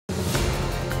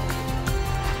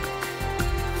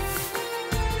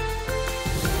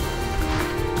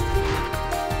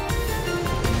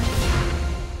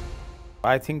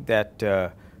I think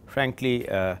that frankly,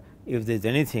 if there is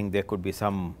anything, there could be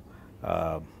some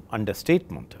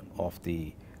understatement of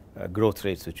the growth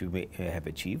rates which we may have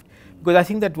achieved, because I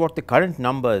think that what the current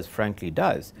numbers frankly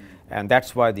does, and that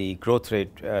is why the growth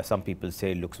rate some people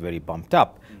say looks very bumped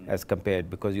up as compared,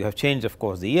 because you have changed of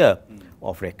course the year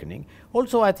of reckoning.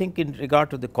 Also I think in regard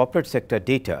to the corporate sector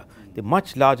data, the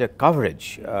much larger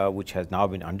coverage which has now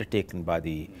been undertaken by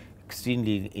the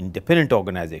extremely independent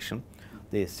organization,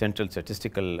 the Central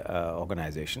Statistical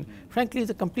Organization, frankly is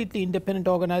a completely independent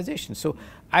organization. So,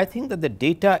 I think that the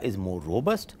data is more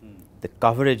robust, the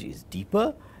coverage is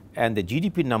deeper, and the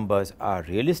GDP numbers are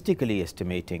realistically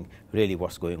estimating really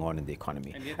what is going on in the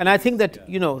economy. And I think that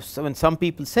so when some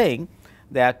people saying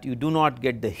that you do not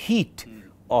get the heat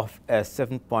of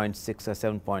 7.6 or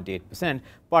 7.8%,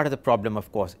 part of the problem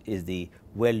of course is the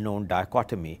well known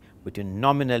dichotomy between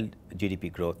nominal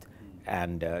GDP growth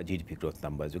and GDP growth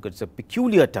numbers, because it is a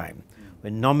peculiar time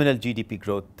when nominal GDP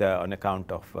growth on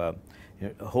account of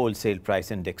wholesale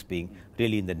price index being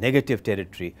really in the negative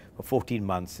territory for 14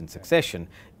 months in succession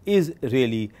is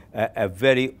really a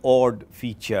very odd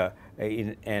feature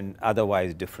in an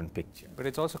otherwise different picture. But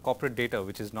it is also corporate data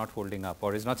which is not holding up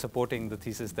or is not supporting the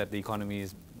thesis that the economy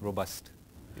is robust,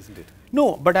 isn't it?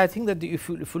 No, but I think that if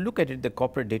you look at it, the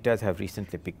corporate data have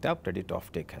recently picked up, credit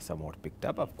offtake has somewhat picked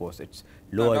up. Of course, it is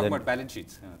lower than about balance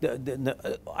sheets.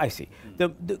 I see.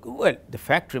 Well, the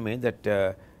fact remains that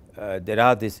there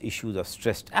are these issues of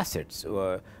stressed assets.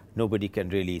 Nobody can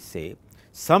really say.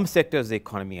 Some sectors of the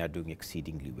economy are doing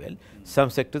exceedingly well, some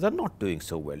sectors are not doing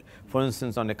so well. For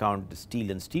instance, on account of the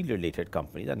steel and steel related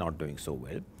companies are not doing so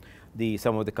well.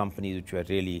 Some of the companies which were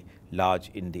really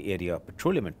large in the area of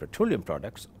petroleum and petroleum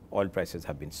products, oil prices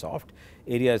have been soft.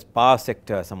 Areas power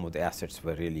sector, some of the assets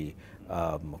were really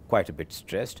quite a bit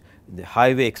stressed. The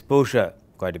highway exposure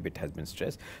quite a bit has been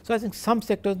stressed. So, I think some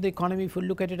sectors of the economy, if you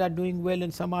look at it, are doing well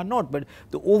and some are not, but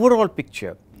the overall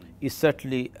picture is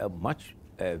certainly a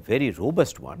very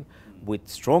robust one with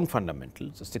strong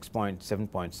fundamentals, so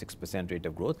 7.6% rate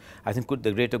of growth. I think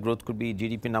the rate of growth could be,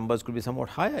 GDP numbers could be somewhat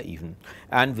higher even,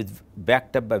 and with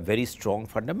backed up by very strong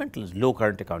fundamentals, low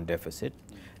current account deficit,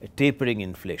 tapering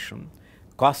inflation,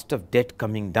 cost of debt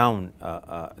coming down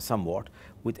somewhat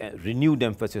with a renewed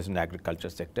emphasis on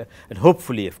agriculture sector, and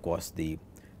hopefully of course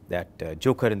that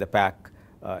joker in the pack,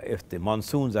 if the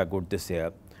monsoons are good this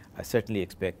year, I certainly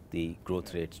expect the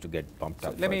growth rates to get bumped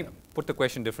up. Let me put the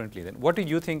question differently then. What do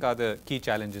you think are the key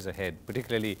challenges ahead,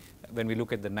 particularly when we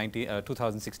look at the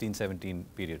 2016-17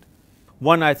 period?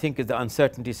 One, I think, is the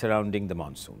uncertainty surrounding the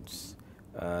monsoons.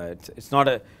 It's not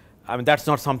a, I mean, that's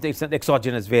not something, it's an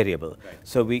exogenous variable. Right.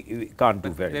 So, we can't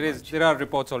do very much. There are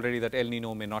reports already that El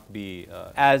Nino may not be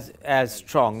as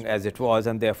strong as it was,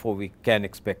 and therefore, we can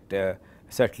expect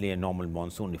certainly a normal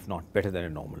monsoon, if not better than a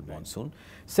normal monsoon.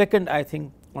 Second, I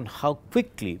think on how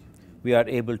quickly we are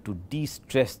able to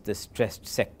de-stress the stressed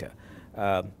sector.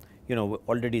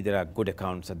 Already there are good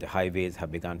accounts that the highways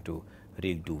have begun to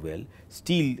really do well.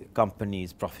 Steel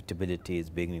companies' profitability is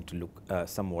beginning to look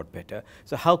somewhat better.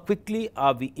 So, how quickly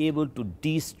are we able to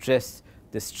de-stress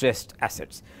the stressed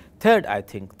assets? Third, I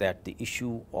think that the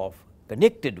issue of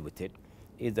connected with it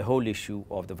is the whole issue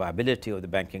of the viability of the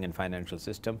banking and financial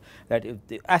system, that if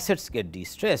the assets get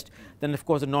de-stressed, then of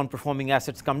course, the non-performing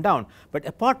assets come down. But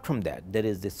apart from that, there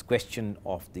is this question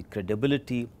of the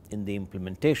credibility in the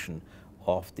implementation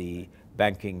of the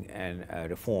banking and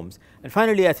reforms. And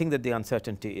finally, I think that the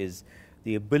uncertainty is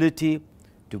the ability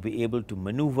to be able to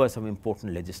maneuver some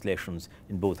important legislations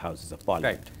in both houses of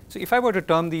parliament. Right. So, if I were to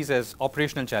term these as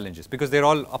operational challenges, because they are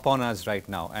all upon us right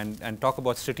now, and talk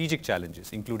about strategic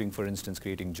challenges, including for instance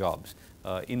creating jobs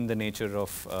in the nature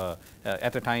of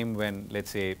at a time when, let us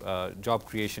say, job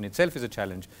creation itself is a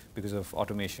challenge because of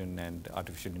automation and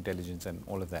artificial intelligence and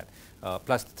all of that,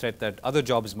 plus the threat that other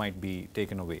jobs might be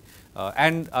taken away,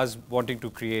 and us wanting to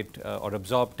create or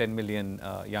absorb 10 million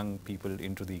young people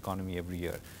into the economy every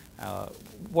year.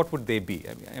 What would they be?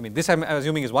 I mean, this I'm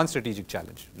assuming is one strategic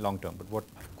challenge long term, but what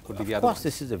could be the other? Of course,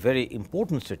 this is a very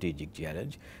important strategic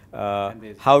challenge.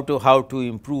 How to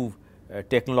improve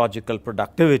technological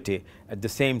productivity, at the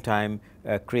same time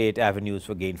create avenues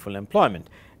for gainful employment.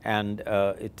 And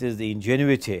it is the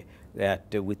ingenuity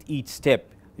that with each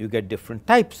step you get different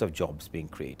types of jobs being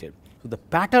created. So, the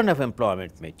pattern of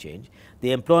employment may change,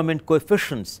 the employment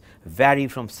coefficients vary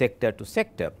from sector to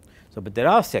sector. So, but there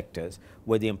are sectors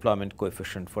where the employment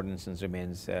coefficient, for instance,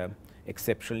 remains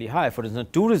exceptionally high. For instance,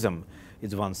 tourism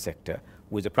is one sector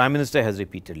which the Prime Minister has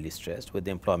repeatedly stressed, where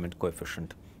the employment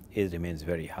coefficient remains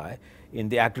very high. In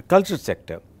the agriculture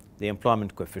sector, the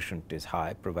employment coefficient is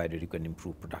high, provided you can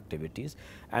improve productivities.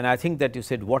 And I think that you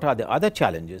said, what are the other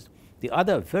challenges? The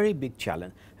other very big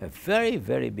challenge, a very,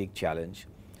 very big challenge,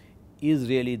 is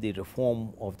really the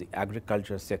reform of the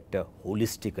agriculture sector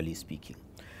holistically speaking.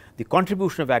 The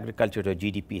contribution of agriculture to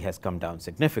GDP has come down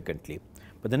significantly,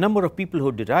 but the number of people who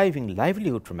are deriving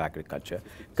livelihood from agriculture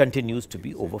continues to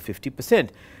be over 50%.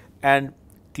 And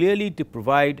clearly, to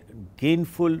provide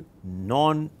gainful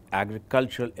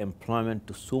non-agricultural employment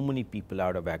to so many people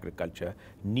out of agriculture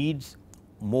needs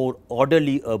more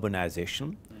orderly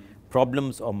urbanization,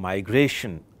 problems of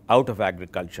migration out of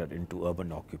agriculture into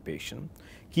urban occupation,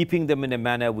 keeping them in a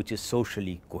manner which is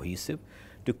socially cohesive,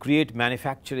 to create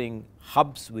manufacturing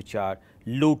hubs which are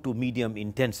low to medium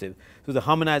intensive. So, the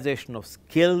harmonization of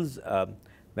skills,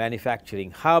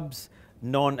 manufacturing hubs,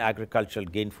 non-agricultural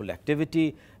gainful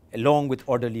activity along with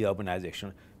orderly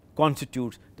urbanization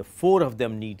constitutes, the four of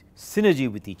them need synergy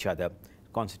with each other,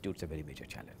 constitutes a very major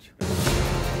challenge.